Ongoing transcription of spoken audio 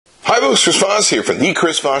Hi folks, Chris Voss here from the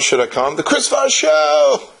ChrisVossShow.com, the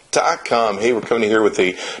ChrisVossShow.com. Hey, we're coming here with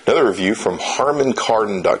another review from Harman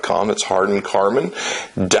Kardon.com. It's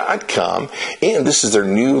HarmanKardon.com. And this is their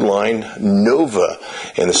new line, Nova.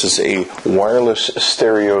 And this is a wireless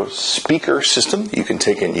stereo speaker system you can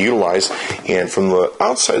take and utilize. And from the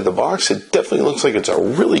outside of the box, it definitely looks like it's a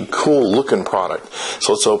really cool looking product.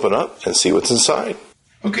 So let's open up and see what's inside.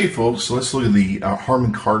 Okay, folks, so let's look at the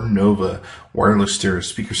Harman Kardon Nova wireless stereo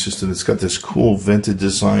speaker system. It's got this cool vented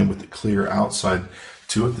design with the clear outside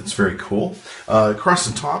to it. That's very cool. Across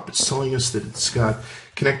the top, it's telling us that it's got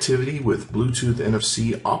connectivity with Bluetooth,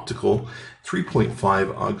 NFC, optical,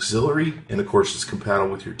 3.5 auxiliary, and of course it's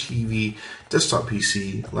compatible with your TV, desktop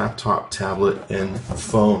PC, laptop, tablet, and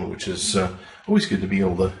phone, which is always good to be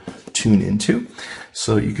able to tune into.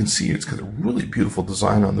 So you can see it's got a really beautiful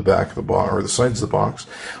design on the back of the box, or the sides of the box.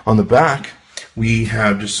 On the back, we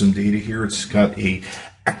have just some data here. It's got a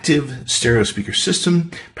active stereo speaker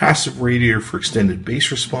system, passive radiator for extended bass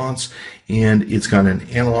response, and it's got an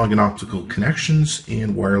analog and optical connections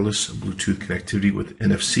and wireless Bluetooth connectivity with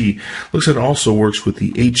NFC. Looks like it also works with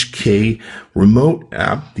the HK remote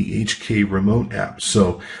app,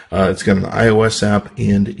 So it's got an iOS app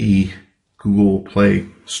and a Google Play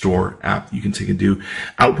Store app you can take and do.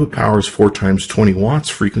 Output power is 4 times 20 watts.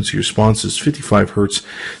 Frequency response is 55 hertz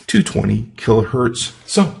to 20 kilohertz.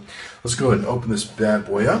 So let's go ahead and open this bad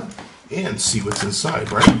boy up and see what's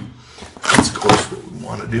inside, right? That's of course what we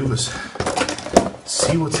want to do is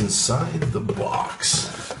see what's inside the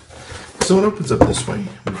box. So it opens up this way.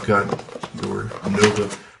 We've got your Nova,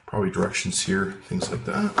 probably directions here, things like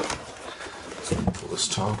that. So we'll pull this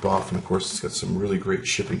top off, and of course it's got some really great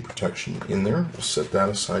shipping protection in there. We'll set that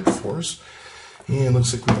aside for us. And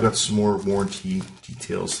looks like we've got some more warranty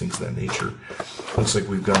details, things of that nature. Looks like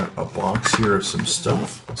we've got a box here of some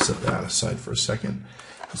stuff. I'll set that aside for a second.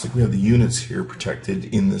 Looks like we have the units here protected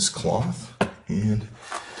in this cloth. And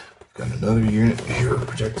we've got another unit here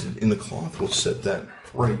protected in the cloth. We'll set that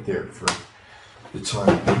right there for the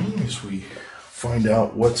time being as we find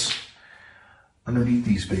out what's underneath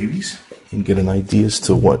these babies and get an idea as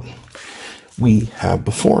to what we have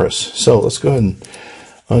before us. So let's go ahead and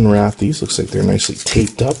unwrap these. Looks like they're nicely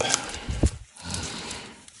taped up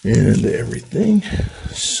and everything.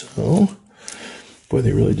 So, boy,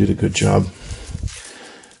 they really did a good job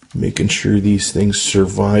making sure these things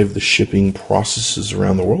survive the shipping processes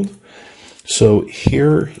around the world. So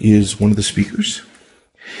here is one of the speakers,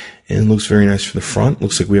 and it looks very nice from the front.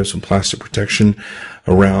 Looks like we have some plastic protection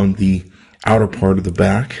around the outer part of the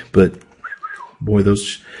back, but boy,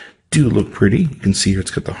 those do look pretty. You can see here it's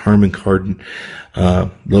got the Harman Kardon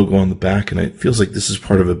logo on the back, and it feels like this is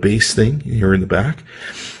part of a bass thing here in the back.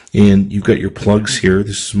 And you've got your plugs here.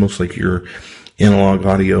 This is most like your analog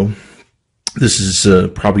audio. This is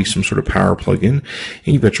probably some sort of power plug-in, and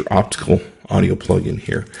you've got your optical audio plug-in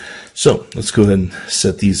here. So let's go ahead and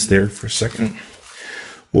set these there for a second.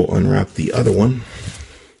 We'll unwrap the other one,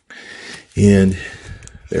 and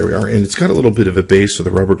there we are. And it's got a little bit of a base with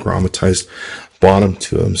a rubber grommetized bottom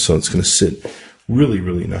to them, so it's going to sit really,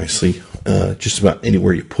 really nicely just about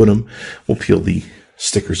anywhere you put them. We'll peel the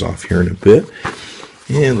stickers off here in a bit.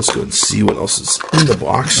 And let's go and see what else is in the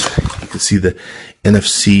box. You can see the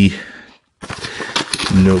NFC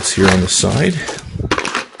notes here on the side.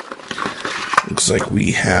 Looks like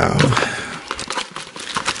we have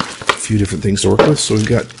a few different things to work with. So we've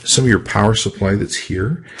got some of your power supply that's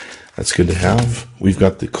here. That's good to have. We've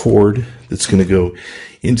got the cord that's going to go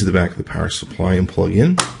into the back of the power supply and plug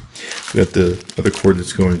in. We've got the other cord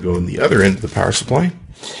that's going to go in the other end of the power supply.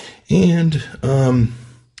 And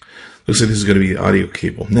looks like this is going to be the audio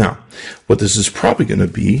cable. Now, what this is probably going to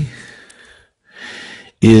be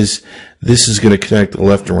is this is going to connect the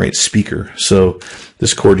left and right speaker. So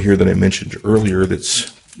this cord here that I mentioned earlier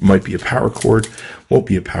that's might be a power cord, won't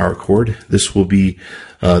be a power cord. This will be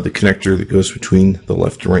the connector that goes between the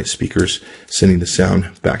left and right speakers, sending the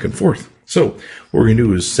sound back and forth. So what we're going to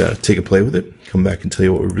do is take a play with it, come back and tell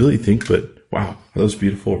you what we really think, but wow, are those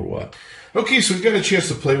beautiful or what? Okay, so we've got a chance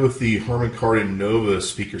to play with the Harman Kardon Nova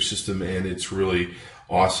speaker system, and it's really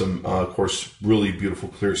awesome. Of course, really beautiful,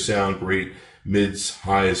 clear sound, great mids,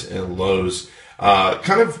 highs, and lows.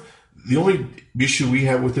 Kind of the only issue we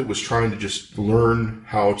had with it was trying to just learn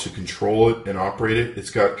how to control it and operate it. It's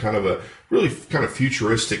got kind of a really kind of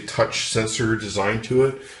futuristic touch sensor design to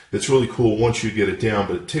it. It's really cool once you get it down,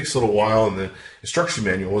 but it takes a little while, and the instruction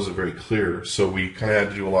manual wasn't very clear, so we kind of had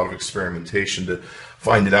to do a lot of experimentation to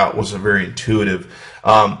find it out. It wasn't very intuitive.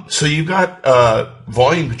 So you've got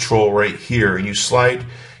volume control right here, and you slide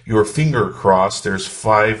your finger across. There's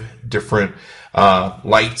 5 different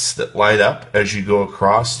lights that light up as you go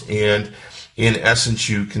across, and in essence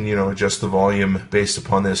you can adjust the volume based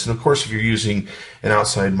upon this. And of course, if you're using an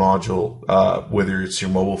outside module, whether it's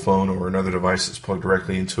your mobile phone or another device that's plugged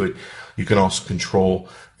directly into it, you can also control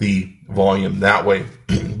the volume that way.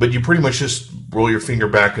 But you pretty much just roll your finger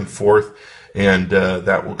back and forth, and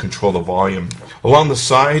that will control the volume. Along the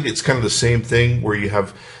side, it's kind of the same thing where you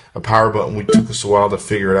have a power button. We took us a while to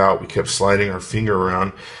figure it out. We kept sliding our finger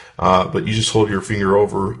around, but you just hold your finger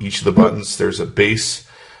over each of the buttons. There's a bass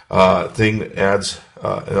thing that adds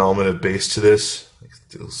an element of bass to this.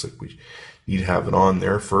 It looks like we need to have it on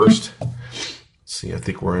there first. Let's see, I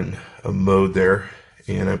think we're in a mode there,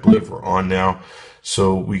 and I believe we're on now.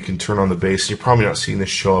 So we can turn on the bass. You're probably not seeing this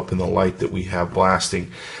show up in the light that we have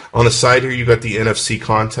blasting. On the side here, you've got the NFC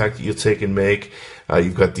contact that you'll take and make.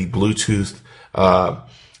 You've got the Bluetooth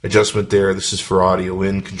adjustment there. This is for audio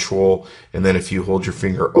in control. And then if you hold your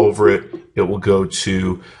finger over it, it will go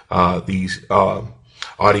to the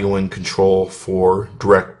audio in control for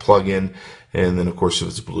direct plug-in. And then, of course, if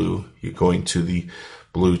it's blue, you're going to the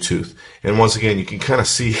Bluetooth. And once again, you can kind of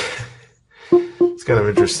see... It's kind of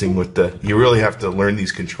interesting with you really have to learn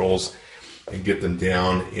these controls and get them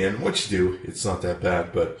down. And once you do, it's not that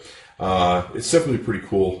bad, but it's definitely pretty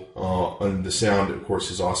cool. And the sound, of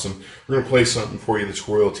course, is awesome. We're going to play something for you that's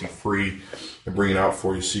royalty-free and bring it out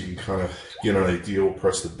for you so you can kind of get an idea. We'll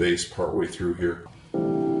press the bass partway through here.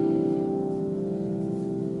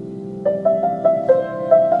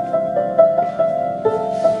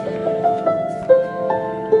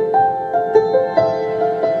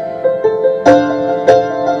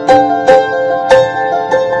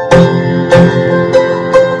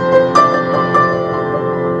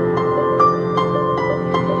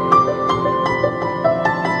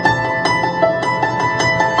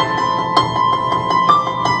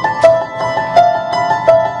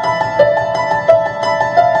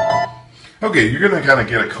 Okay, you're going to kind of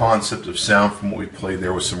get a concept of sound from what we played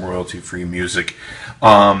there with some royalty-free music.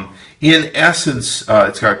 In essence,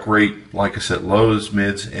 it's got great, like I said, lows,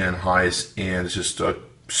 mids, and highs, and it's just a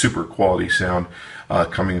super quality sound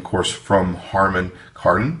coming, of course, from Harman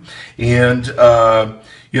Kardon. And,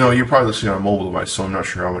 you're probably listening on a mobile device, so I'm not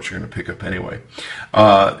sure how much you're going to pick up anyway.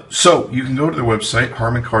 So you can go to their website,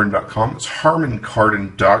 harmankardon.com. It's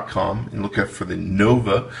harmankardon.com, and look out for the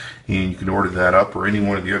Nova, and you can order that up, or any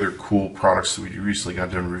one of the other cool products that we recently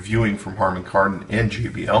got done reviewing from Harman Kardon and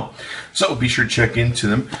JBL. So be sure to check into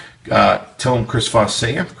them. Tell them Chris Voss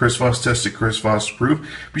sent you. Chris Voss tested, Chris Voss approved.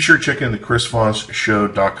 Be sure to check in the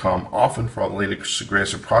chrisvossshow.com often for all the latest and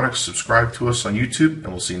greatest products. Subscribe to us on YouTube, and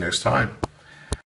we'll see you next time.